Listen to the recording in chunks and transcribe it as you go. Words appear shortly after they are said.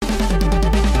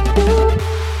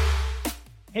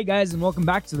Hey guys, and welcome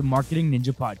back to the Marketing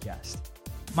Ninja Podcast.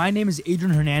 My name is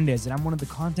Adrian Hernandez, and I'm one of the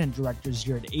content directors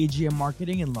here at AGM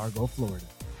Marketing in Largo, Florida.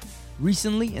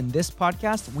 Recently, in this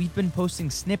podcast, we've been posting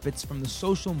snippets from the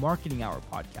Social Marketing Hour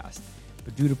podcast,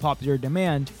 but due to popular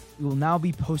demand, we will now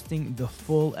be posting the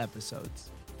full episodes.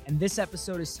 And this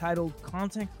episode is titled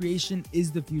Content Creation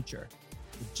is the Future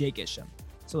with Jake Isham.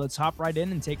 So let's hop right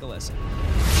in and take a listen.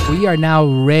 We are now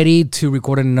ready to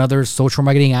record another Social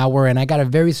Marketing Hour, and I got a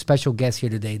very special guest here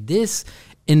today. This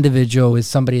individual is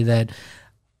somebody that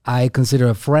I consider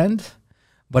a friend,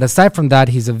 but aside from that,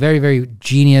 he's a very, very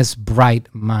genius, bright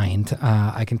mind.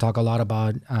 I can talk a lot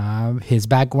about his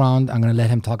background. I'm going to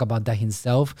let him talk about that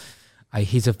himself.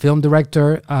 He's a film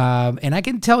director, and I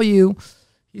can tell you,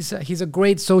 he's a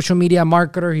great social media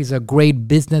marketer. He's a great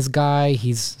business guy.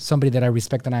 He's somebody that I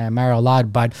respect and I admire a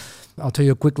lot, but I'll tell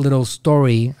you a quick little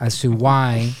story as to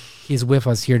why he's with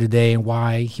us here today and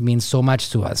why he means so much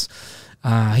to us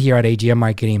here at AGM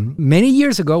Marketing. Many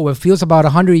years ago, what feels about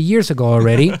 100 years ago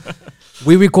already,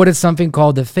 we recorded something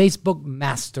called the Facebook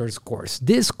Masters course.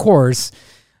 This course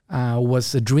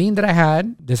was a dream that I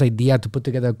had, this idea to put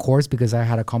together a course because I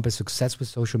had accomplished success with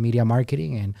social media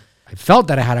marketing, and I felt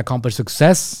that I had accomplished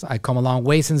success. I come a long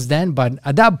way since then, but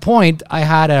at that point, I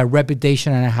had a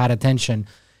reputation and I had attention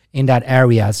in that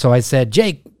area. So I said,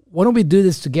 Jake, why don't we do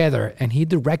this together? And he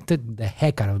directed the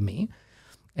heck out of me.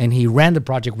 And he ran the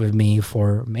project with me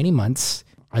for many months.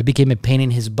 I became a pain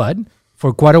in his butt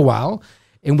for quite a while.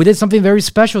 And we did something very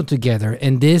special together.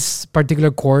 And this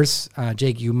particular course,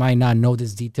 Jake, you might not know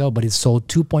this detail, but it sold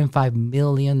 $2.5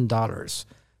 million.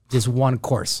 This one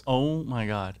course. Oh my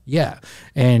God. Yeah.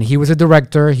 And he was a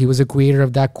director. He was a creator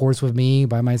of that course with me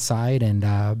by my side. And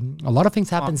a lot of things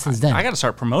happened since then. I got to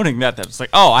start promoting that. It's like,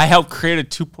 oh, I helped create a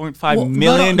 $2.5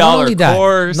 million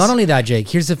course. Not only that, Jake,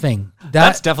 here's the thing.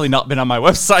 That's definitely not been on my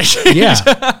website. Yeah.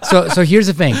 So here's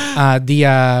the thing.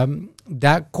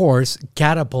 That course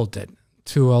catapulted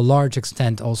to a large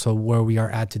extent also where we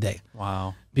are at today.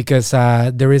 Wow. Because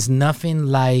there is nothing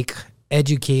like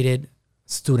educated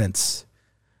students.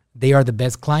 They are the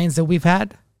best clients that we've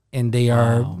had, and they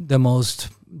are the most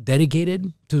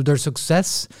dedicated to their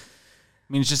success. I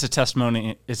mean, it's just a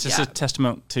testimony. It's just a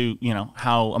testament to,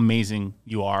 how amazing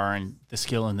you are and the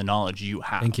skill and the knowledge you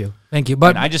have. Thank you.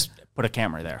 But I just put a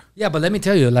camera there. Yeah, but let me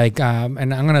tell you, and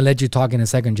I'm going to let you talk in a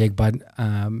second, Jake, but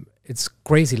it's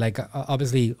crazy.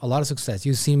 Obviously, a lot of success.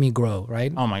 You've seen me grow,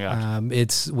 right? Oh, my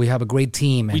gosh. We have a great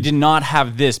team. We did not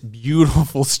have this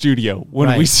beautiful studio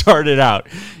when we started out.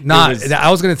 I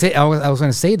was going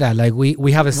to say that.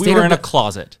 We have a state. We were in a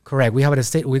closet. Correct. We have a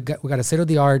state. We got a state of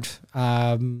the art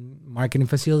marketing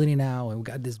facility now, and we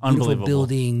got this beautiful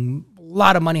building. A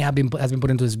lot of money has been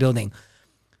put into this building.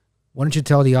 Why don't you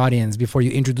tell the audience, before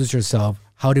you introduce yourself,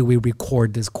 how did we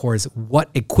record this course? What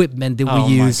equipment did we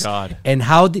use? Oh, my God. And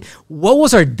what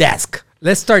was our desk?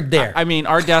 Let's start there. I mean,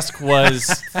 our desk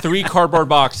was 3 cardboard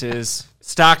boxes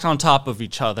stacked on top of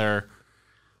each other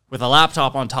with a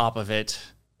laptop on top of it,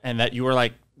 and that you were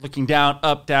looking down,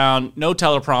 up, down, no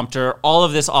teleprompter, all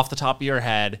of this off the top of your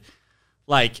head.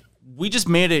 We just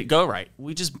made it go right.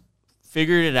 We just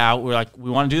figured it out. We're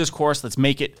we want to do this course. Let's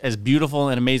make it as beautiful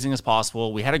and amazing as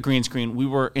possible. We had a green screen. We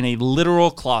were in a literal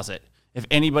closet. If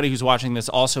anybody who's watching this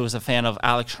also is a fan of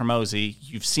Alex Hormozi,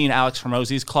 you've seen Alex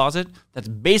Hormozi's closet. That's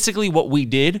basically what we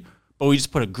did, but we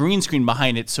just put a green screen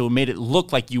behind it, so it made it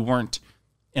look like you weren't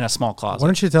in a small closet. Why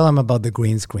don't you tell them about the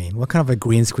green screen? What kind of a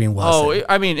green screen was it?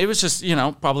 It was just,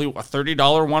 probably a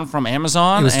 $30 one from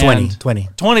Amazon. It was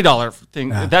 $20 thing.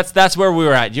 Yeah. That's where we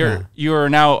were at. You're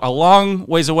now a long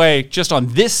ways away just on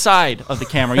this side of the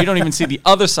camera. You don't even see the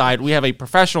other side. We have a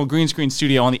professional green screen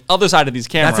studio on the other side of these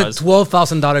cameras. That's a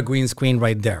 $12,000 green screen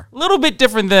right there. A little bit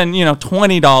different than,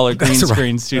 $20 green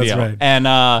screen studio. That's right.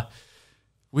 And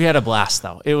we had a blast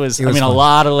though. It was fun. A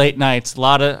lot of late nights,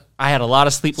 I had a lot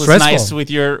of sleepless nights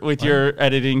with your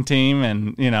editing team,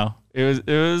 and it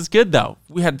was good though.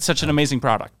 We had such an amazing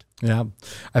product. Yeah.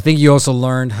 I think you also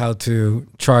learned how to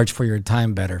charge for your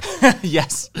time better.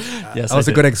 Yes. That was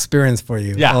a good experience for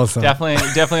you. Yeah, also.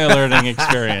 definitely a learning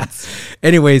experience.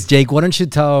 Anyways, Jake, why don't you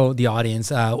tell the audience,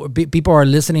 people are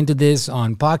listening to this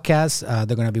on podcasts,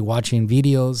 they're going to be watching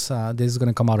videos. This is going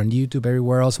to come out on YouTube,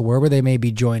 everywhere else, wherever they may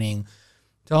be joining.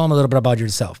 Tell them a little bit about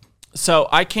yourself. So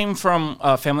I came from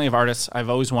a family of artists. I've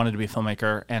always wanted to be a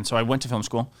filmmaker, and so I went to film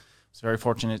school. I was very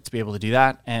fortunate to be able to do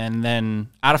that. And then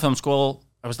out of film school,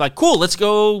 I was like, cool, let's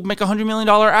go make a $100 million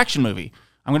action movie.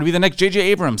 I'm going to be the next J.J.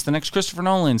 Abrams, the next Christopher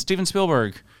Nolan, Steven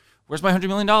Spielberg. Where's my $100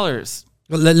 million?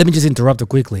 Well, let me just interrupt you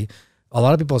quickly. A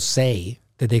lot of people say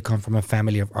that they come from a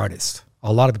family of artists.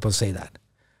 A lot of people say that.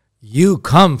 you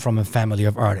come from a family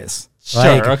of artists.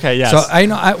 Sure. Okay. Yes. So I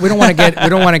know we don't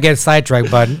want to get sidetracked,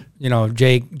 but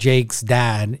Jake's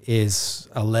dad is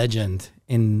a legend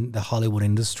in the Hollywood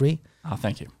industry. Oh,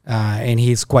 thank you. And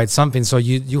he's quite something. So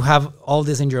you have all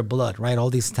this in your blood, right? All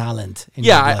this talent. In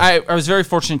your blood. I was very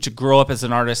fortunate to grow up as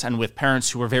an artist and with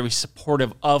parents who were very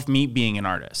supportive of me being an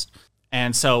artist.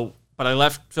 And so, but I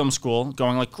left film school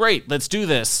going like, great, let's do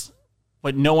this,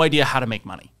 but no idea how to make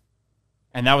money.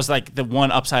 And that was like the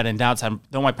one upside and downside.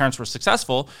 Though my parents were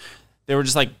successful, they were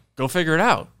just like, go figure it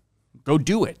out. Go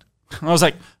do it. And I was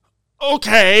like,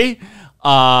 okay.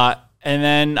 And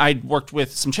then I worked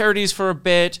with some charities for a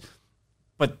bit,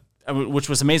 which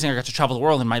was amazing. I got to travel the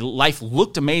world and my life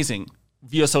looked amazing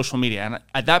via social media. And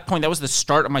at that point, that was the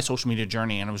start of my social media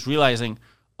journey. And I was realizing,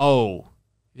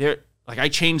 I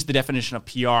changed the definition of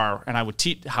PR and I would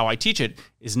how I teach it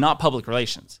is not public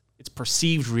relations. It's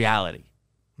perceived reality.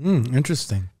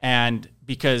 Interesting. And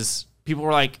because people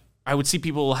were like, I would see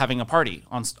people having a party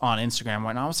on Instagram and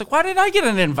whatnot. I was like, why didn't I get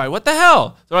an invite? What the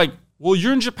hell? They're like, well,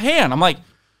 you're in Japan. I'm like,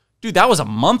 dude, that was a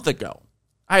month ago.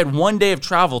 I had 1 day of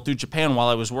travel through Japan while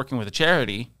I was working with a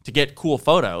charity to get cool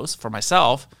photos for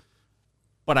myself,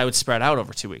 but I would spread out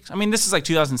over 2 weeks. I mean, this is like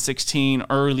 2016,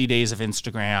 early days of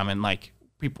Instagram, and like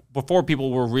before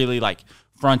people were really like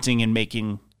fronting and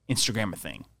making Instagram a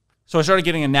thing. So I started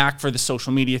getting a knack for the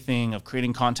social media thing of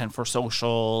creating content for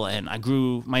social, and I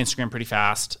grew my Instagram pretty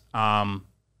fast. But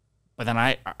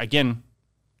then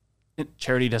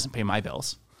charity doesn't pay my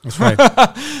bills. That's right.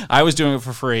 I was doing it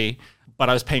for free, but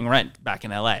I was paying rent back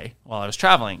in LA while I was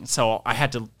traveling. So I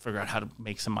had to figure out how to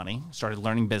make some money, started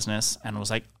learning business, and was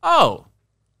like, oh,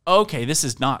 okay, this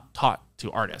is not taught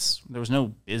to artists. There was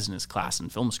no business class in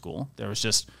film school. There was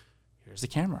just, here's the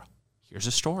camera. Here's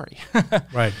a story.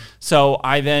 Right. So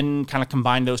I then kind of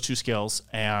combined those two skills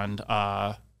and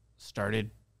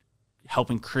started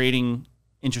helping creating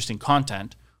interesting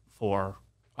content for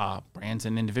brands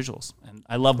and individuals. And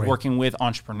I love working with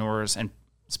entrepreneurs, and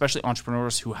especially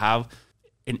entrepreneurs who have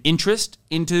an interest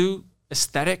into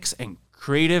aesthetics and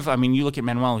creative. I mean, you look at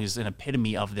Manuel, he's an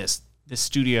epitome of this. This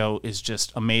studio is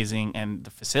just amazing, and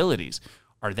the facilities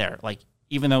are there. Like,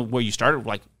 even though where you started,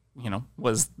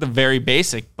 was the very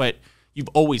basic, but you've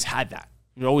always had that.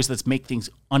 You're always, let's make things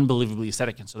unbelievably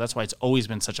aesthetic. And so that's why it's always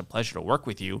been such a pleasure to work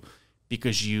with you,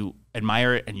 because you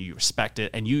admire it and you respect it,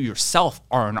 and you yourself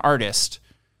are an artist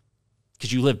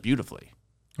because you live beautifully.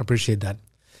 I appreciate that.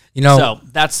 So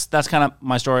that's kind of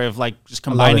my story of like just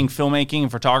combining filmmaking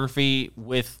and photography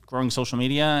with growing social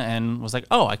media, and was like,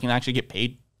 oh, I can actually get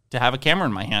paid to have a camera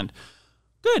in my hand.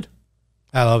 Good.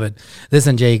 I love it.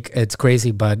 Listen, Jake, it's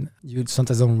crazy, but you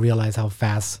sometimes don't realize how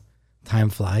fast time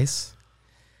flies.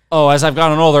 Oh, as I've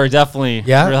gotten older, I definitely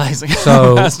realizing.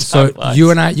 So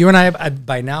you and I,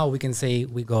 by now we can say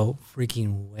we go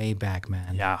freaking way back,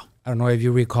 man. Yeah. I don't know if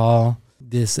you recall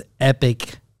this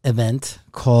epic event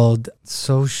called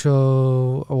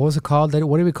what was it called?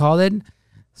 What did we call it?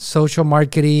 Social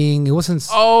marketing. It wasn't.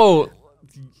 Oh.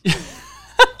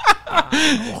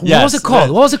 What was it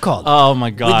called? What was it called? Oh my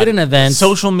God. We did an event.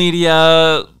 Social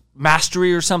media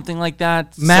mastery or something like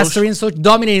that. Dominating social media.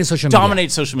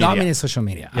 Dominate social media. Dominate social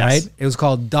media. Yes. Right? It was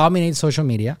called Dominate Social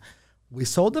Media. We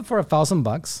sold it for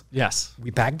 $1,000. Yes.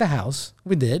 We packed the house.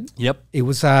 We did. Yep. It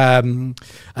was at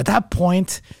that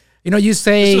point, you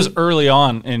say this was early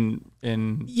on in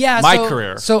my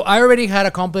career. So I already had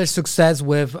accomplished success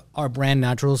with our brand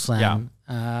Natural Slam.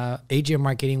 Yeah. AGM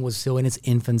marketing was still in its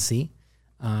infancy.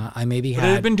 I maybe but it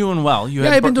had been doing well. You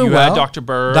had been doing well. Had Dr.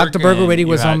 Berg. Dr. Berg already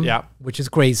was on, which is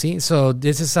crazy. So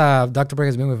this is Dr. Berg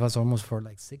has been with us almost for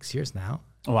like 6 years now.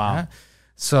 Wow.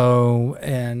 So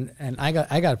and I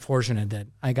got fortunate that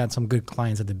I got some good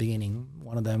clients at the beginning.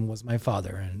 One of them was my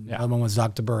father, and the other one was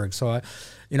Dr. Berg. So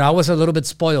I was a little bit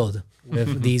spoiled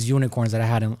with these unicorns that I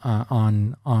had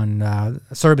on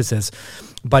services.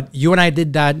 But you and I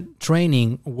did that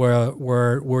training where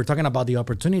we're talking about the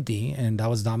opportunity, and that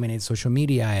was Dominate Social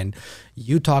Media. And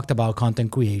you talked about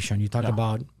content creation. You talked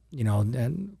about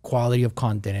and quality of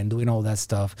content and doing all that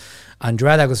stuff.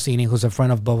 Andrea D'Agostini, who's a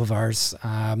friend of both of ours,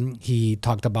 he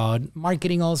talked about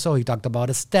marketing also. He talked about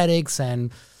aesthetics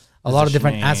and a lot of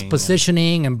different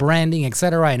positioning and branding,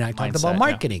 etc. And I talked about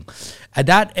marketing. In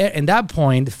that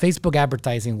point, Facebook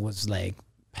advertising was like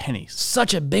pennies.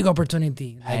 Such a big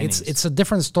opportunity. Like it's a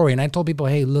different story. And I told people,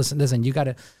 hey, listen, you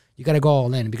gotta go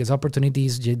all in, because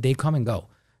opportunities, they come and go.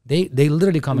 They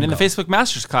literally come and go. In the Facebook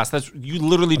Masters class, you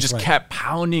literally just kept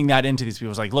pounding that into these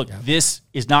people. It's like, look, this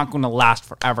is not going to last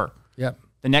forever. Yep.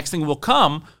 The next thing will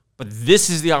come, but this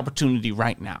is the opportunity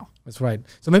right now. That's right.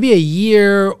 So maybe a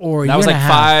year or a That year was and like a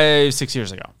half. 5-6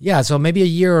 years ago. Yeah, so maybe a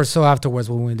year or so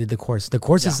afterwards when we did the course. The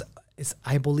course is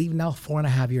I believe now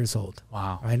 4.5 years old.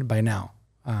 Wow. Right, by now.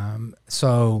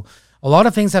 So a lot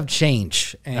of things have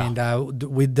changed, and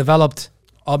we developed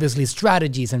obviously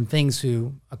strategies and things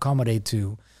to accommodate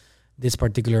to this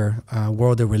particular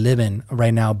world that we live in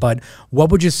right now. But what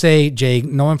would you say, Jake,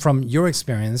 knowing from your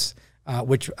experience,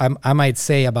 which I might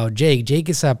say about Jake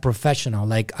is a professional.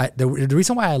 Like the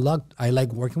reason why I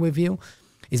like working with you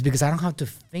is because I don't have to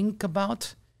think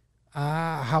about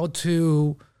how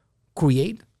to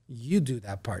create. You do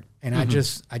that part, and I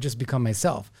just become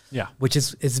myself. Yeah, which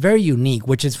is it's very unique.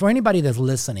 Which is for anybody that's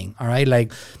listening. All right,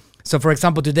 like so. For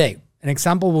example, today, an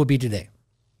example will be today.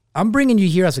 I'm bringing you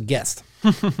here as a guest.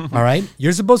 All right,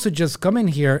 you're supposed to just come in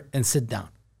here and sit down,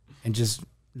 and just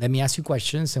let me ask you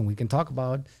questions, and we can talk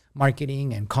about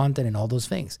marketing and content and all those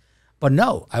things. But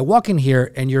no, I walk in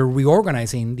here and you're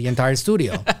reorganizing the entire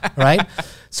studio, right?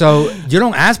 So you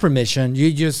don't ask permission,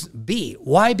 you just be.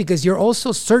 Why? Because you're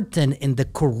also certain in the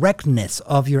correctness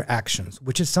of your actions,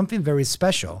 which is something very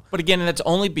special. But again, that's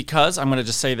only because, I'm going to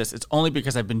just say this, it's only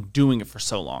because I've been doing it for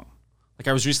so long. Like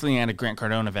I was recently at a Grant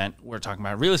Cardone event, we were talking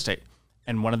about real estate,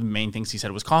 and one of the main things he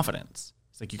said was confidence.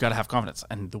 It's like, you got to have confidence.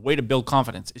 And the way to build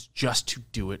confidence is just to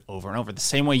do it over and over. The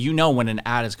same way you know when an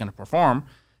ad is going to perform,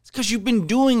 it's because you've been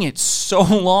doing it so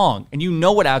long, and you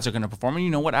know what ads are going to perform, and you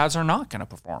know what ads are not going to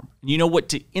perform, and you know what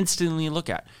to instantly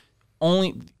look at.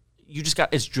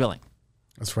 It's drilling.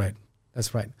 That's right.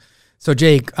 So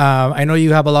Jake, I know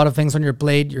you have a lot of things on your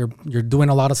plate. You're doing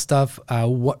a lot of stuff.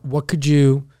 What could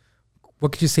you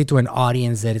say to an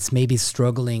audience that is maybe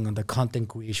struggling on the content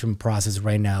creation process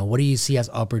right now? What do you see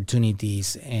as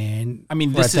opportunities and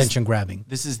attention grabbing?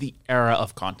 This is the era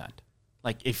of content.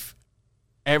 Like if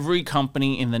every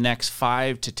company in the next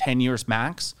 5 to 10 years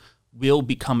max will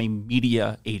become a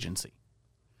media agency.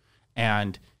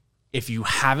 And if you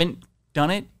haven't done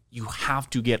it, you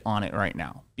have to get on it right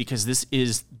now, because this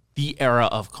is the era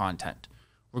of content.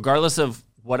 Regardless of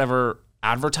whatever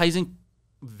advertising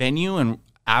venue and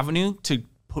avenue to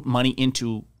put money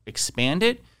into expand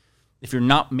it, if you're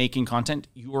not making content,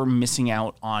 you are missing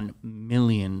out on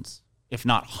millions, if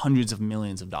not hundreds of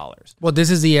millions of dollars. Well,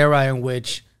 this is the era in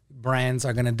which brands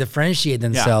are going to differentiate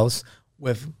themselves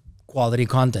with quality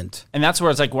content. And that's where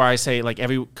it's like where I say like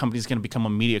every company is going to become a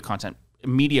media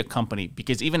company,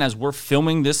 because even as we're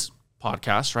filming this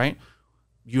podcast, right,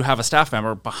 you have a staff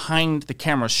member behind the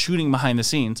camera shooting behind the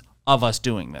scenes of us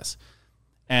doing this.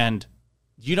 And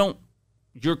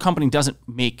your company doesn't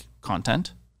make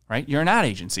content, right? You're an ad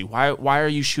agency. Why are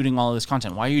you shooting all of this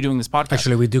content? Why are you doing this podcast?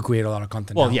 Actually, we do create a lot of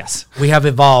content. Well, now. Yes. We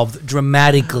have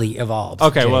dramatically evolved.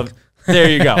 Okay, Jake. well, there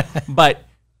you go. But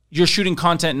you're shooting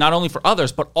content not only for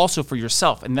others, but also for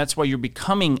yourself. And that's why you're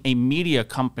becoming a media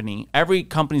company. Every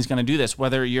company's going to do this,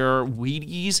 whether you're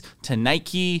Wheaties to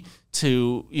Nike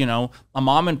to, a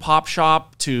mom and pop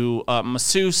shop to a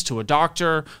masseuse to a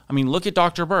doctor. I mean, look at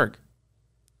Dr. Berg.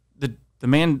 The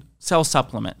man sells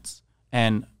supplements,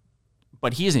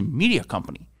 but he is a media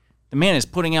company. The man is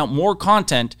putting out more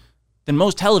content than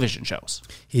most television shows.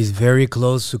 He's very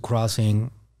close to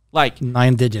crossing like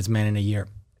 9 digits, man, in a year.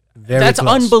 That's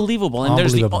close. Unbelievable. And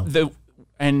there's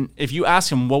and if you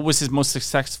ask him what was his most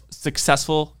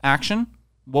successful action,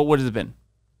 what would it have been?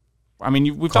 I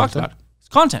mean, we've talked about it. It's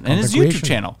content and his YouTube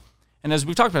channel. And as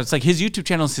we've talked about, it's like his YouTube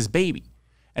channel is his baby.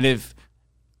 And if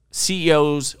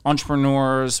CEOs,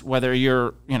 entrepreneurs, whether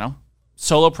you're,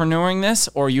 solopreneuring this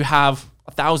or you have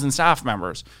 1,000 staff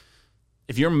members,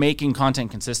 if you're making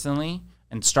content consistently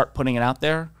and start putting it out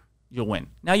there, you'll win.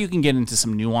 Now you can get into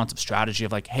some nuance of strategy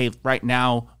of like, hey, right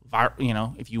now,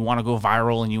 if you want to go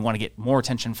viral and you want to get more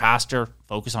attention faster,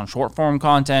 focus on short form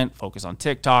content, focus on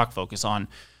TikTok, focus on,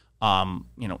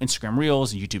 Instagram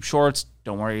Reels and YouTube Shorts.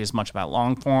 Don't worry as much about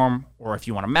long form. Or if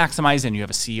you want to maximize and you have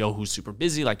a CEO who's super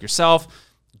busy like yourself,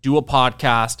 do a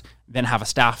podcast, then have a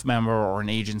staff member or an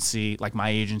agency, like my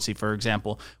agency, for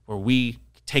example, where we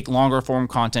take longer form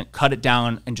content, cut it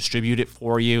down, and distribute it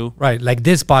for you. Right. Like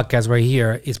this podcast right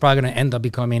here is probably going to end up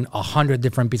becoming 100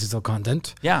 different pieces of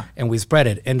content. Yeah. And we spread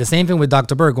it. And the same thing with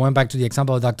Dr. Berg. Going back to the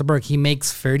example of Dr. Berg, he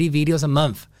makes 30 videos a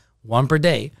month, 1 per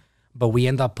day, but we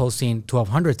end up posting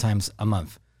 1,200 times a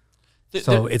month.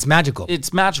 So it's magical.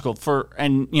 It's magical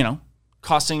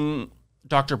costing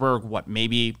Dr. Berg,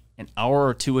 maybe an hour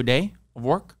or 2 a day of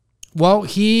work? Well,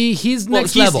 he's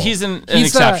next level. He's an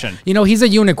exception. He's a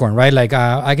unicorn, right? Like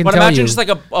I can tell you. But imagine just like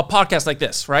a podcast like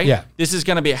this, right? Yeah. This is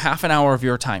going to be a half an hour of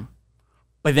your time.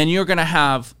 But then you're going to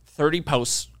have 30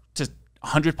 posts to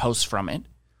 100 posts from it.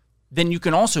 Then you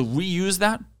can also reuse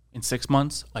that in 6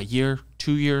 months, a year,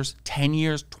 2 years, 10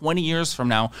 years, 20 years from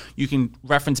now, you can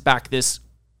reference back this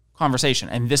conversation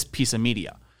and this piece of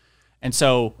media. And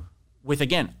so with,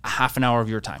 again, a half an hour of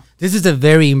your time. This is a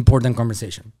very important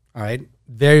conversation, all right?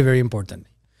 Very, very important.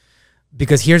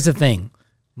 Because here's the thing.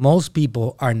 Most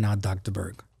people are not Dr.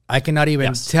 Berg. I cannot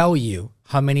even tell you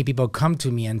how many people come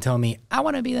to me and tell me, I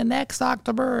want to be the next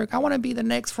Dr. Berg. I want to be the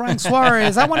next Frank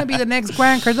Suarez. I want to be the next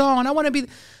Grant Cardone. I want to be...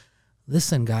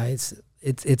 Listen, guys,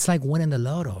 it's like winning the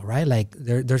lotto, right? Like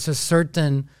there's a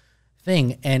certain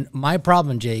thing. And my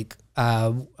problem, Jake,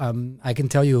 I can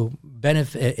tell you,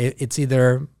 it's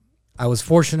either I was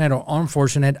fortunate or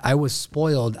unfortunate. I was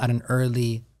spoiled at an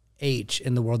early age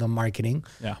in the world of marketing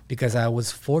because I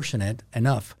was fortunate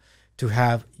enough to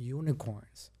have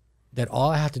unicorns that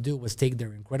all I had to do was take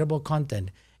their incredible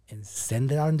content and send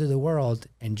it out into the world.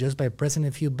 And just by pressing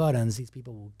a few buttons, these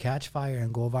people will catch fire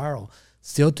and go viral.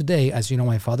 Still today, as you know,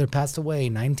 my father passed away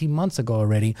 19 months ago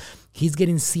already. He's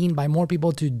getting seen by more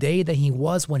people today than he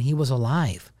was when he was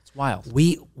alive. It's wild.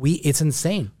 It's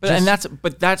insane.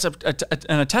 But that's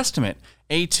a testament,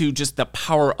 to just the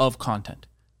power of content.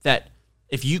 That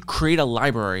if you create a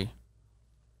library,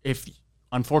 if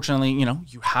unfortunately,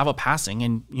 you have a passing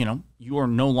and, you are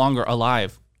no longer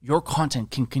alive, your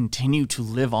content can continue to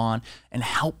live on and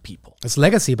help people. It's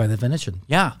legacy by definition.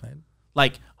 Yeah. Right?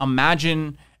 Like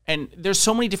imagine, and there's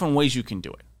so many different ways you can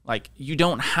do it. Like you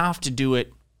don't have to do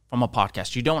it from a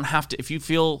podcast. You don't have to, if you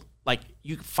feel like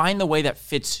you find the way that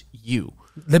fits you.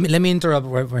 Let me interrupt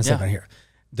for a second here.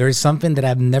 There is something that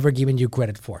I've never given you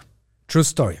credit for. True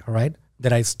story, all right?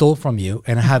 That I stole from you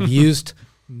and have used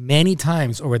many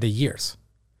times over the years.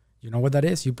 You know what that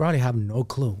is? You probably have no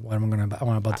clue what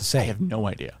I'm about to say. I have no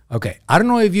idea. Okay. I don't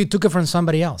know if you took it from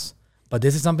somebody else, but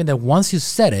this is something that once you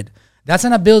said it, that's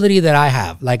an ability that I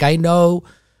have. Like I know,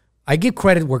 I give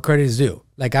credit where credit is due.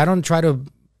 Like I don't try to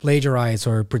plagiarize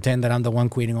or pretend that I'm the one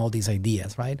creating all these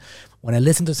ideas, right? When I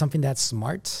listen to something that's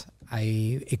smart,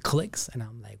 it clicks and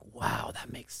I'm like, wow,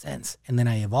 that makes sense. And then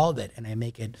I evolve it and I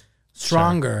make it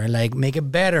stronger and like make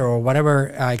it better or whatever,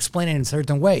 explain it in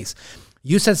certain ways.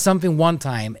 You said something one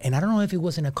time, and I don't know if it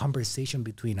was in a conversation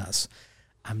between us.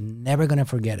 I'm never going to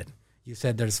forget it. You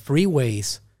said there's 3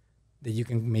 ways that you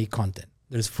can make content.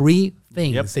 There's 3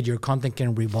 things that your content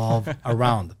can revolve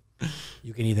around.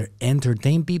 You can either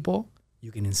entertain people,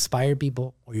 you can inspire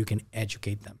people, or you can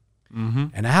educate them. Mm-hmm.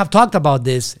 And I have talked about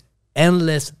this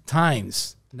endless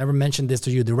times. Never mentioned this to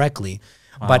you directly.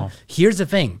 Wow. But here's the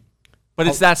thing. But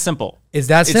it's that simple. It's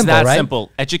that simple, right?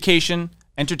 Simple. Education,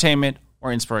 entertainment,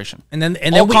 or inspiration. And then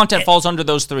content falls under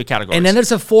those 3 categories. And then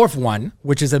there's a 4th one,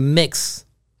 which is a mix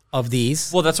of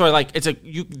these. Well, that's why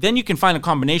then you can find a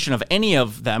combination of any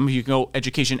of them. You can go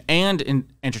education and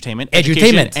entertainment.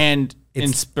 Education and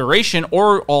inspiration,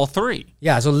 or all 3.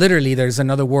 Yeah, so literally there's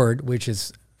another word, which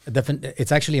is,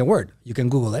 it's actually a word. You can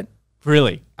Google it.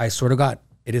 Really? I swear to God,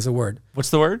 it is a word. What's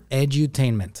the word?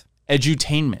 Edutainment.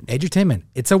 Edutainment.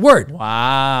 It's a word.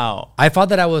 Wow. I thought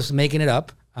that I was making it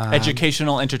up.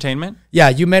 Educational entertainment? Yeah,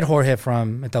 you met Jorge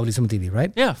from Metabolism TV,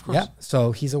 right? Yeah, of course. Yeah,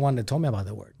 so he's the one that told me about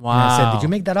the word. Wow. And I said, did you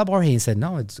make that up, Jorge? He said,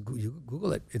 no, you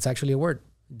Google it. It's actually a word.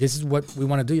 This is what we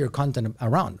want to do your content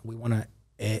around. We want to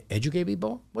educate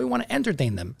people, but we want to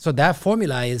entertain them. So that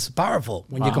formula is powerful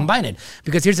when you combine it.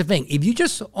 Because here's the thing. If you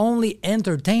just only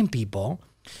entertain people,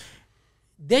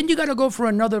 then you got to go for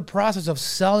another process of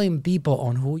selling people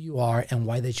on who you are and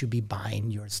why they should be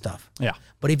buying your stuff. Yeah.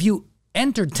 But if you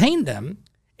entertain them,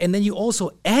 and then you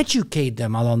also educate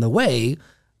them along the way,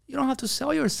 you don't have to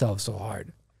sell yourself so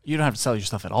hard. You don't have to sell your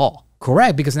stuff at all.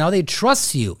 Correct, because now they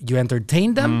trust you. You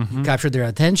entertain them, you capture their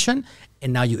attention,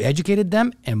 and now you educated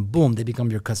them, and boom, they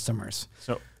become your customers.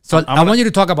 So I want you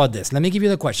to talk about this. Let me give you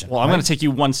the question. Well, I'm going to take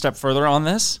you one step further on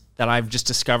this that I've just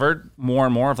discovered more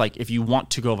and more of, like, if you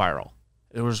want to go viral,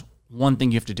 there was one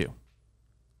thing you have to do.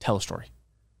 Tell a story.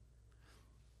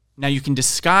 Now, you can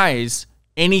disguise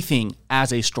anything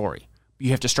as a story. You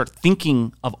have to start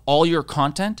thinking of all your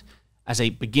content as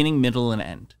a beginning, middle, and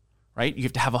end, right? You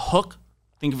have to have a hook.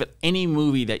 Think of it, any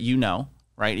movie that you know,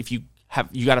 right? If you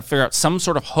got to figure out some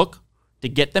sort of hook to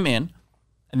get them in,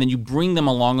 and then you bring them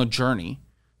along a journey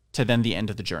to then the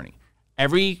end of the journey.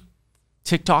 Every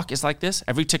TikTok is like this.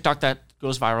 Every TikTok that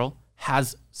goes viral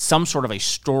has some sort of a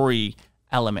story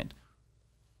element.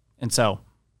 And so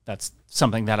that's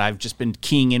something that I've just been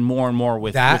keying in more and more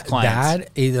with clients.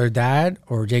 Either that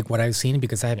or Jake, what I've seen,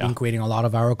 because I have been creating a lot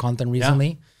of viral content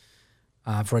recently.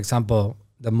 Yeah. For example,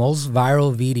 the most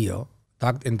viral video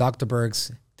in Dr.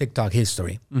 Berg's TikTok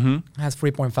history has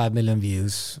 3.5 million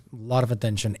views, a lot of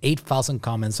attention, 8,000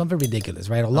 comments, something ridiculous,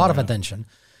 right? A lot of attention.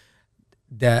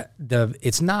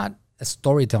 It's not a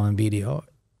storytelling video.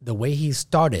 the way he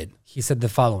started, he said the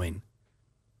following,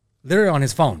 literally on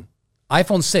his phone,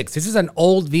 iPhone 6. This is an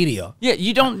old video. Yeah,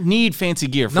 you don't need fancy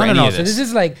gear for any No. of So this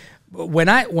is like when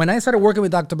I started working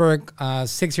with Dr. Berg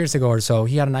 6 years ago or so.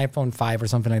 He had an iPhone 5 or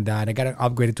something like that. I got it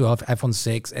upgraded to iPhone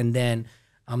 6, and then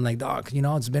I'm like, Doc,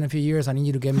 it's been a few years. I need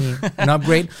you to get me an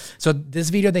upgrade. So this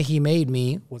video that he made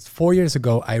me was 4 years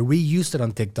ago. I reused it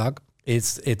on TikTok.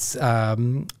 It's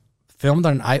filmed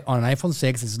on an iPhone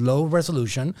 6. It's low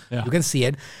resolution. Yeah. You can see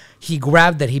it. He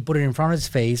grabbed it. He put it in front of his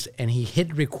face, and he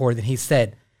hit record, and he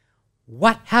said,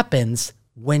 "What happens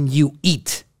when you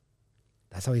eat?"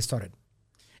 That's how he started.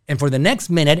 And for the next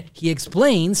minute, he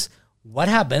explains what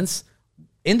happens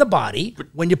in the body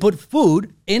when you put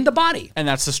food in the body. And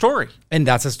that's the story. And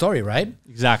that's a story, right?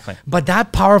 Exactly. But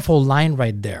that powerful line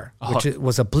right there, which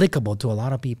was applicable to a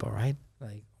lot of people, right?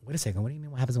 Like, wait a second, what do you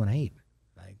mean what happens when I eat?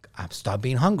 Like, I'm stop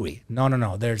being hungry.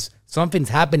 No. There's something's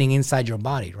happening inside your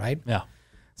body, right? Yeah.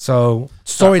 So,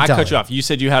 storytelling. I cut you off. You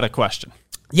said you had a question.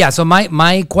 Yeah, so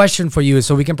my question for you is,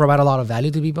 so we can provide a lot of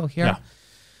value to people here. Yeah.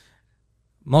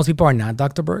 Most people are not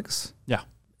Dr. Bergs. Yeah.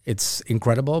 It's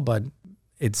incredible, but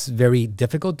it's very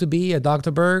difficult to be a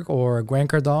Dr. Berg or a Grant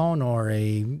Cardone or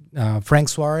a Frank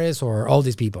Suarez or all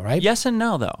these people, right? Yes and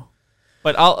no, though.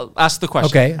 But I'll ask the question.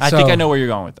 Okay. I think I know where you're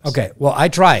going with this. Okay. Well, I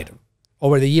tried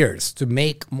over the years to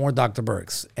make more Dr.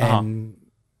 Bergs, and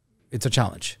it's a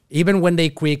challenge, even when they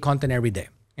create content every day.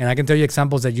 And I can tell you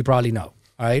examples that you probably know,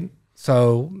 all right?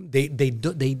 So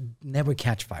they never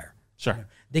catch fire. Sure.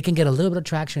 They can get a little bit of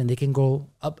traction and they can go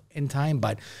up in time,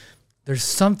 but there's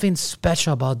something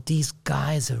special about these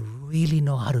guys that really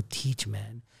know how to teach,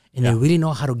 man. And they really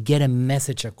know how to get a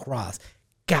message across,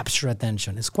 capture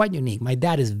attention. It's quite unique. My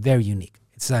dad is very unique.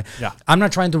 It's I'm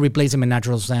not trying to replace him in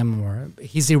Natural Sam, or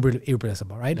he's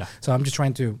irreplaceable, right? Yeah. So I'm just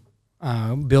trying to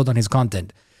build on his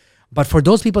content. But for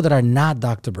those people that are not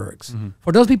Dr. Bergs,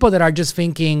 for those people that are just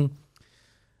thinking,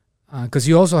 because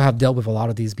you also have dealt with a lot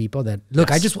of these people that,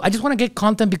 look, I just want to get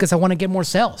content because I want to get more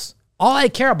sales. All I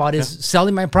care about is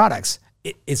selling my products.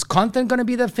 Is content going to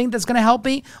be the thing that's going to help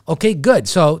me? Okay, good.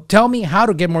 So tell me how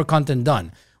to get more content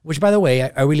done, which, by the way,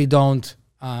 I really don't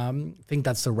think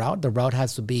that's the route. The route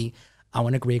has to be, I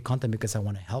want to create content because I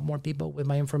want to help more people with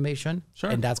my information. Sure.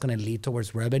 And that's going to lead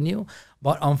towards revenue.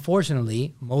 But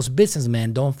unfortunately, most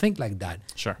businessmen don't think like that.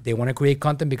 Sure. They want to create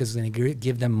content because it's going to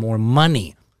give them more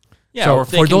money. Yeah, so or if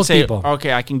they for can those say, people,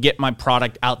 okay, I can get my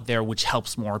product out there, which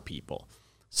helps more people.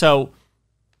 So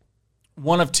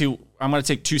one of two, I'm going to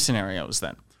take two scenarios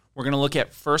then. We're going to look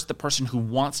at first the person who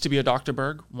wants to be a Dr.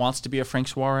 Berg, wants to be a Frank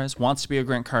Suarez, wants to be a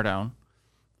Grant Cardone,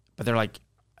 but they're like,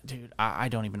 dude, I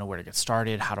don't even know where to get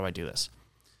started. How do I do this?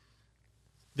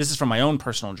 This is from my own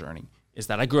personal journey, is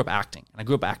that I grew up acting. And I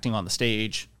grew up acting on the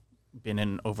stage, been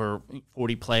in over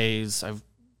 40 plays. I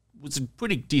was a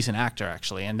pretty decent actor,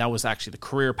 actually, and that was actually the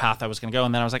career path I was going to go.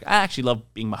 And then I was like, I actually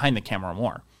love being behind the camera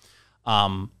more.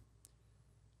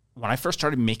 When I first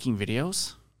started making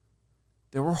videos,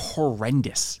 they were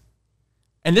horrendous.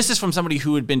 And this is from somebody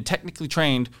who had been technically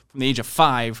trained from the age of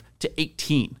 5 to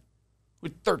 18,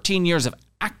 with 13 years of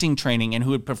acting training and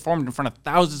who had performed in front of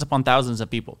thousands upon thousands of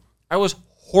people. I was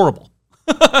horrible.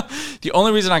 The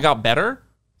only reason I got better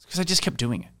is because I just kept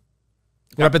doing it.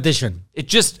 Repetition. It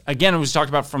just, again, it was talked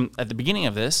about from at the beginning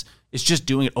of this, it's just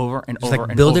doing it over and over and over.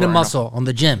 Like building a muscle on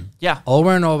the gym. Yeah.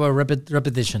 Over and over,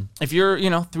 repetition. If you're,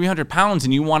 300 pounds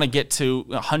and you want to get to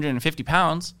 150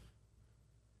 pounds,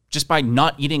 just by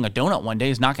not eating a donut one day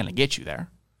is not going to get you there.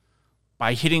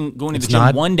 By going to the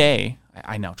gym one day,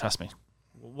 I know, trust me.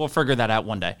 We'll figure that out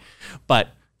one day. But,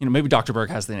 maybe Dr. Berg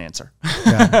has the answer.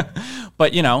 Yeah.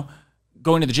 But,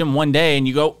 going to the gym one day and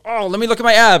you go, oh, let me look at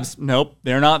my abs. Nope,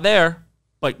 they're not there.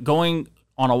 But going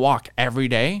on a walk every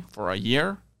day for a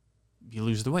year, you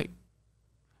lose the weight.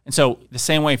 And so the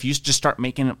same way, if you just start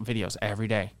making videos every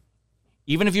day,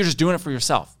 even if you're just doing it for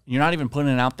yourself, you're not even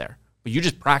putting it out there, but you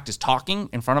just practice talking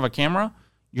in front of a camera,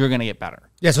 you're going to get better.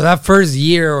 Yeah, so that first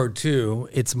year or two,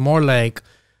 it's more like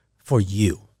for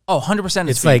you. Oh, 100%.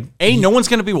 It's like, no one's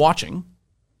going to be watching.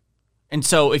 And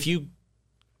so if you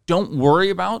don't worry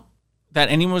about that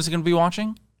anyone's going to be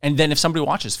watching, and then if somebody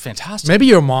watches, fantastic. Maybe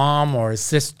your mom or a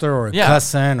sister or a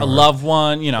cousin. Or a loved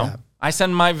one, I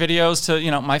send my videos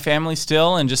to, my family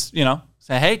still and just,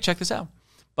 say, hey, check this out.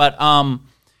 But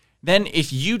then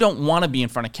if you don't want to be in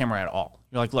front of camera at all,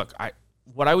 you're like, look,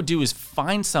 what I would do is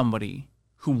find somebody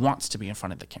who wants to be in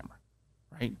front of the camera,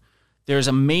 right? There's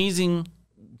amazing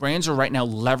brands are right now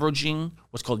leveraging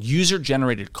what's called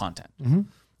user-generated content,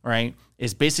 right?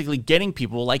 Is basically getting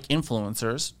people like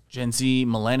influencers, Gen Z,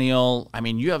 millennial. I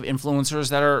mean, you have influencers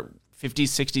that are 50s,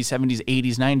 60s, 70s,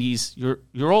 80s, 90s,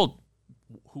 you're old,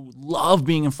 who love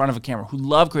being in front of a camera, who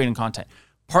love creating content,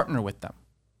 partner with them.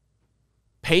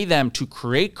 Pay them to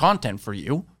create content for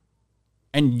you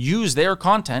and use their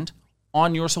content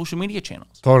on your social media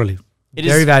channels. Totally. It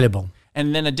Very is valuable.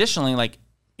 And then additionally, like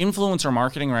influencer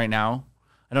marketing right now,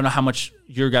 I don't know how much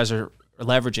your guys are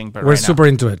leveraging, but We're right super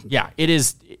into it. yeah, it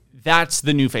is. That's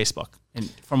the new Facebook, and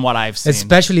from what I've seen.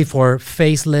 Especially for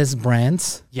faceless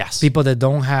brands. Yes. People that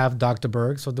don't have Dr.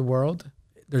 Bergs of the world.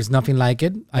 There's nothing like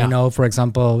it. I Yeah. know, for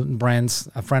example, brands,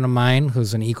 a friend of mine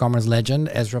who's an e-commerce legend,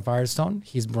 Ezra Firestone,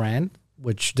 his brand,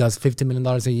 which does $50 million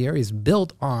a year, is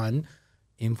built on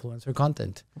influencer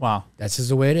content. Wow. That's just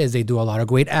the way it is. They do a lot of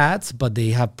great ads, but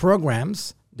they have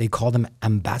programs. They call them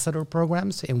ambassador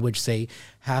programs, in which they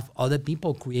have other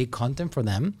people create content for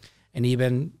them and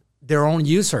even their own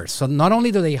users. So not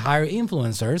only do they hire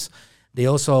influencers, they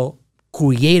also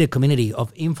create a community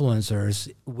of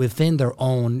influencers within their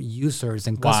own users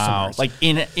and customers. Wow. Like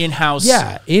in-house.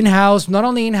 Yeah, in-house, not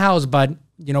only in-house, but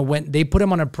when they put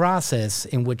them on a process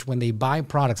in which when they buy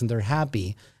products and they're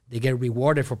happy, they get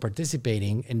rewarded for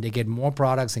participating and they get more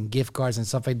products and gift cards and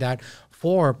stuff like that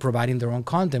for providing their own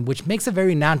content, which makes it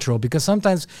very natural because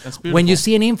sometimes when you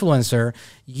see an influencer,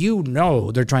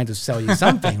 they're trying to sell you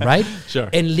something, right? Sure.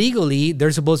 And legally,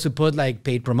 they're supposed to put like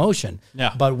paid promotion.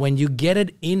 Yeah. But when you get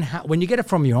it when you get it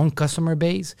from your own customer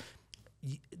base,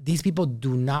 these people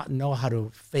do not know how to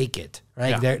fake it,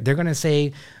 right? Yeah. They're gonna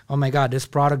say, "Oh my God, this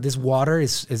product, this water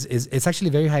is it's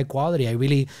actually very high quality. I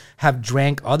really have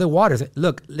drank other waters.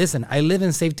 Look, listen, I live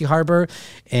in Safety Harbor,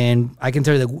 and I can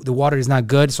tell you the water is not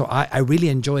good. So I really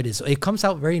enjoyed it. So it comes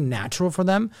out very natural for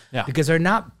them because they're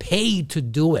not paid to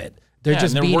do it. They're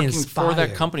just they're being working inspired for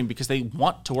that company because they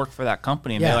want to work for that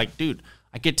company, and Yeah. they're like, dude,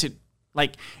 I get to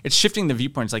like. It's shifting the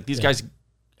viewpoints. Like these guys,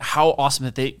 how awesome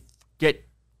that they get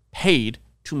paid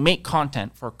to make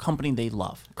content for a company they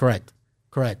love. Correct.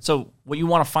 So what you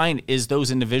want to find is those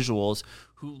individuals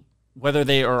who, whether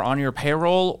they are on your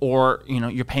payroll or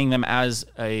you're paying them as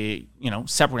a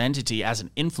separate entity as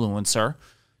an influencer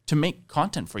to make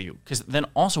content for you. Because then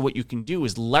also what you can do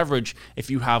is leverage, if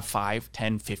you have 5,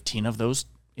 10, 15 of those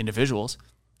individuals,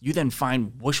 you then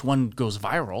find which one goes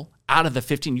viral. Out of the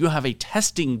 15, you have a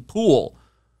testing pool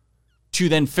to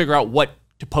then figure out what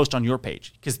to post on your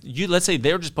page. Because let's say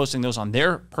they're just posting those on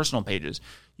their personal pages.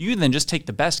 You then just take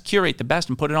the best, curate the best,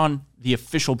 and put it on the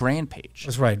official brand page.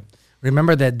 That's right.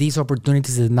 Remember that these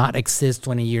opportunities did not exist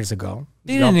 20 years ago.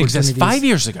 They didn't exist 5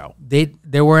 years ago.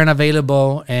 They weren't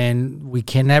available, and we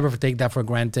can never take that for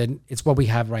granted. It's what we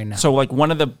have right now. So like one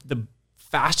of the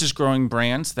fastest growing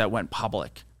brands that went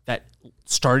public that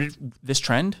started this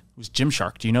trend was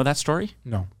Gymshark. Do you know that story?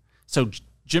 No. So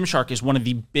Gymshark is one of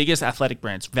the biggest athletic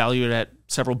brands, valued at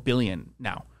several billion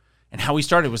now. And how he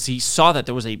started was he saw that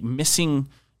there was a missing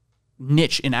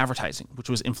niche in advertising, which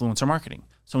was influencer marketing.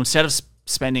 So instead of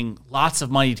spending lots of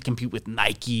money to compete with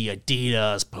Nike,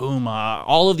 Adidas, Puma,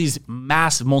 all of these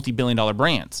massive multi-billion-dollar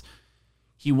brands,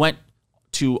 he went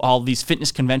to all these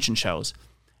fitness convention shows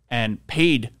and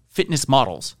paid fitness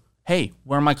models, hey,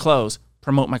 wear my clothes,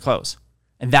 promote my clothes.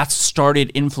 And that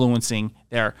started influencing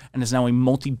there and is now a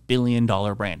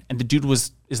multi-billion-dollar brand. And the dude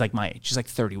is like my age. He's like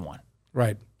 31.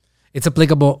 Right. It's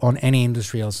applicable on any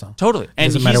industry also. Totally.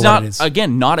 And Doesn't matter he's what not, it is.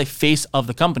 again, not a face of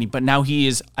the company, but now he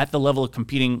is at the level of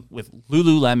competing with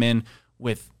Lululemon,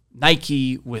 with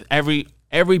Nike, with every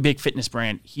big fitness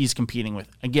brand he's competing with.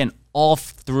 Again, all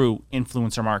through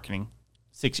influencer marketing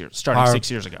 6 years, starting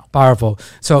 6 years ago. Powerful.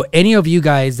 So any of you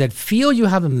guys that feel you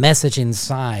have a message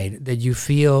inside that you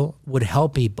feel would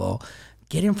help people,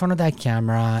 get in front of that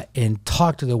camera and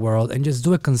talk to the world and just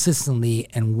do it consistently.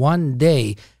 And one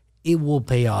day it will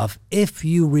pay off if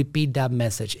you repeat that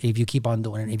message, if you keep on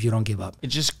doing it, if you don't give up. It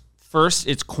just, first,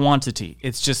 it's quantity.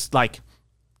 It's just like,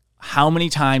 how many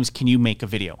times can you make a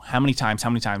video? How many times?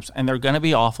 And they're going to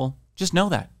be awful. Just know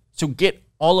that. So get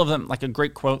all of them. Like a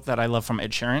great quote that I love from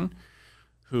Ed Sheeran,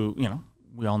 who,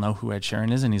 we all know who Ed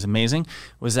Sheeran is and he's amazing,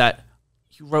 was that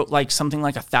he wrote like something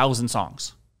like 1,000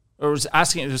 songs. Or was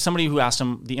asking, there was somebody who asked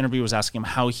him, the interview was asking him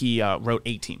how he wrote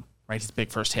 18, right? His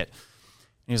big first hit. And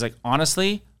he was like,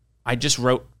 honestly, I just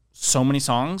wrote so many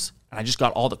songs and I just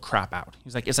got all the crap out.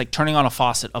 He's like, it's like turning on a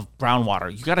faucet of brown water.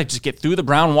 You got to just get through the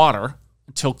brown water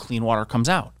until clean water comes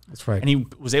out. That's right. And he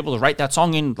was able to write that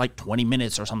song in like 20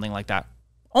 minutes or something like that.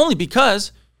 Only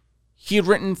because he had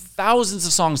written thousands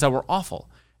of songs that were awful.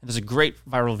 And there's a great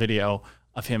viral video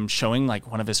of him showing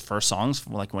like one of his first songs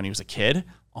from like when he was a kid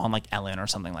on like Ellen or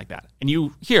something like that. And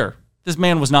you hear, this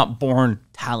man was not born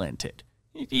talented.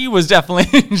 He was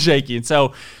definitely shaky. And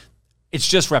so it's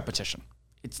just repetition.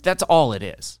 That's all it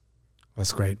is.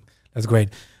 That's great.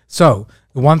 So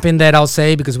the one thing that I'll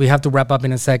say, because we have to wrap up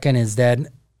in a second, is that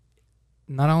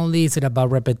not only is it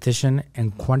about repetition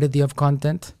and quantity of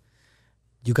content,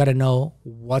 you got to know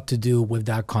what to do with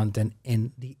that content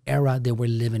in the era that we're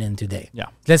living in today. Yeah.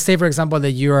 Let's say, for example,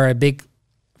 that you are a big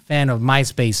fan of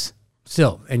MySpace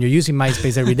still, and you're using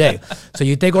MySpace every day. So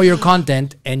you take all your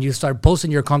content and you start posting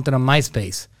your content on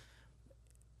MySpace.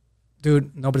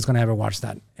 Dude, nobody's going to ever watch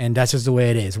that. And that's just the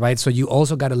way it is, right? So you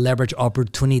also got to leverage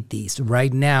opportunities.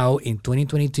 Right now in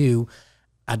 2022,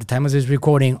 at the time of this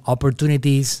recording,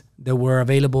 opportunities that were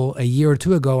available a year or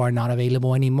two ago are not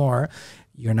available anymore.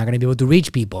 You're not going to be able to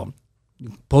reach people.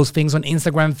 You post things on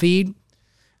Instagram feed,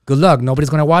 good luck. Nobody's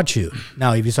going to watch you.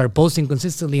 Now, if you start posting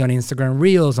consistently on Instagram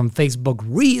Reels, on Facebook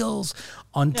Reels,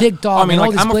 on TikTok, I mean, and all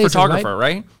like these I'm a places, photographer,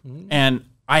 right? And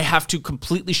I have to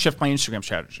completely shift my Instagram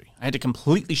strategy. I had to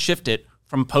completely shift it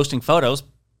from posting photos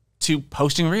to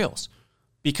posting Reels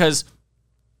because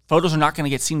photos are not going to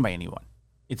get seen by anyone.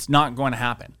 It's not going to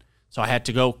happen. So I had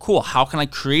to go, cool, how can I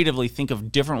creatively think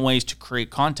of different ways to create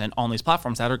content on these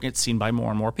platforms that are get seen by more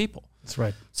and more people? That's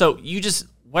right. So you just,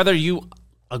 whether you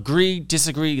agree,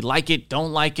 disagree, like it,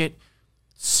 don't like it,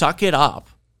 suck it up.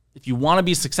 If you want to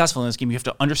be successful in this game, you have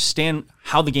to understand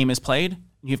how the game is played, and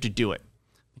you have to do it.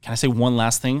 Can I say one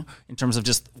last thing in terms of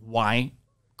just why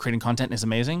creating content is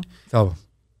amazing? Oh,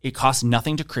 It costs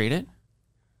nothing to create it.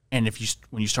 And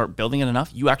when you start building it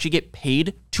enough, you actually get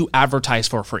paid to advertise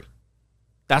for free.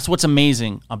 That's what's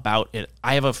amazing about it.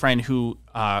 I have a friend who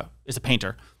is a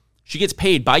painter. She gets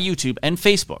paid by YouTube and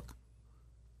Facebook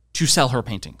to sell her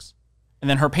paintings. And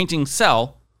then her paintings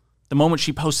sell the moment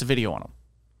she posts a video on them.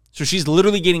 So she's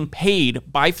literally getting paid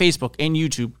by Facebook and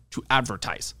YouTube to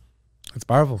advertise it's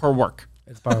powerful. her work.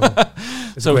 It's powerful.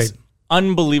 It's So great. it's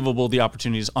unbelievable the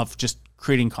opportunities of just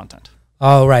creating content.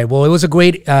 All right. Well, it was a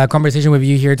great conversation with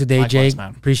you here today, Likewise, Jake.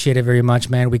 man. Appreciate it very much,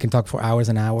 man. We can talk for hours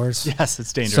and hours. Yes,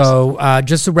 it's dangerous. So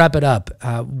just to wrap it up,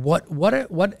 what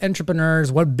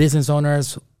entrepreneurs, what business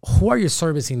owners, who are you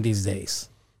servicing these days?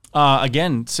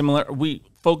 Again, similar. We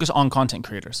focus on content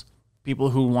creators, people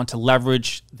who want to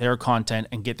leverage their content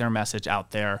and get their message out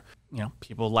there. You know,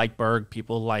 people like Berg,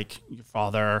 people like your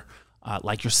father,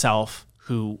 like yourself,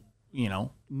 who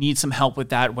need some help with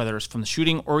that, whether it's from the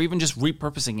shooting or even just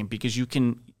repurposing it, because you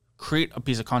can create a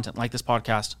piece of content like this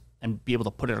podcast and be able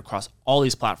to put it across all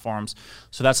these platforms.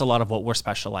 So that's a lot of what we're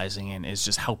specializing in, is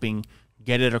just helping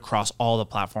get it across all the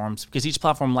platforms, because each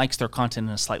platform likes their content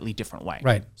in a slightly different way.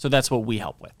 Right. So that's what we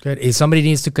help with. Good. If somebody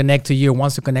needs to connect to you,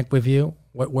 wants to connect with you,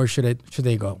 where should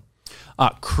they go?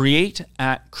 Create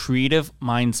at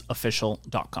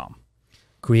creativemindsofficial.com.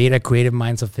 Create at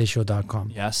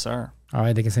creativemindsofficial.com. Yes, sir. All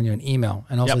right. They can send you an email,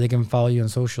 and also Yep. they can follow you on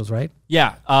socials, right?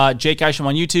 Yeah. Jake Isham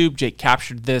on YouTube. Jake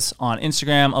Captured This on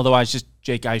Instagram. Otherwise, just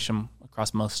Jake Isham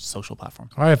across most social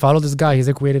platforms. All right. Follow this guy. He's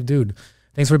a creative dude.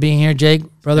 Thanks for being here, Jake.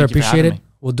 Brother, Thank you for appreciate it. having me.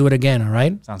 We'll do it again. All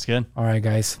right. Sounds good. All right,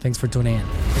 guys. Thanks for tuning in.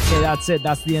 Okay, that's it.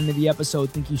 That's the end of the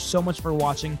episode. Thank you so much for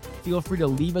watching. Feel free to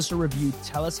leave us a review.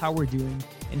 Tell us how we're doing.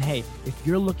 And hey, if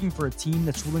you're looking for a team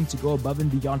that's willing to go above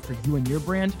and beyond for you and your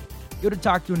brand, go to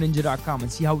talktoaninja.com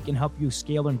and see how we can help you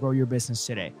scale and grow your business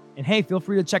today. And hey, feel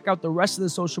free to check out the rest of the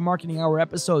Social Marketing Hour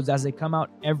episodes as they come out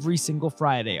every single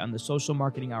Friday on the Social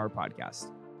Marketing Hour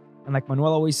podcast. And like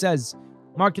Manuel always says,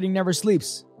 marketing never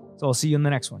sleeps. So I'll see you in the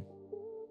next one.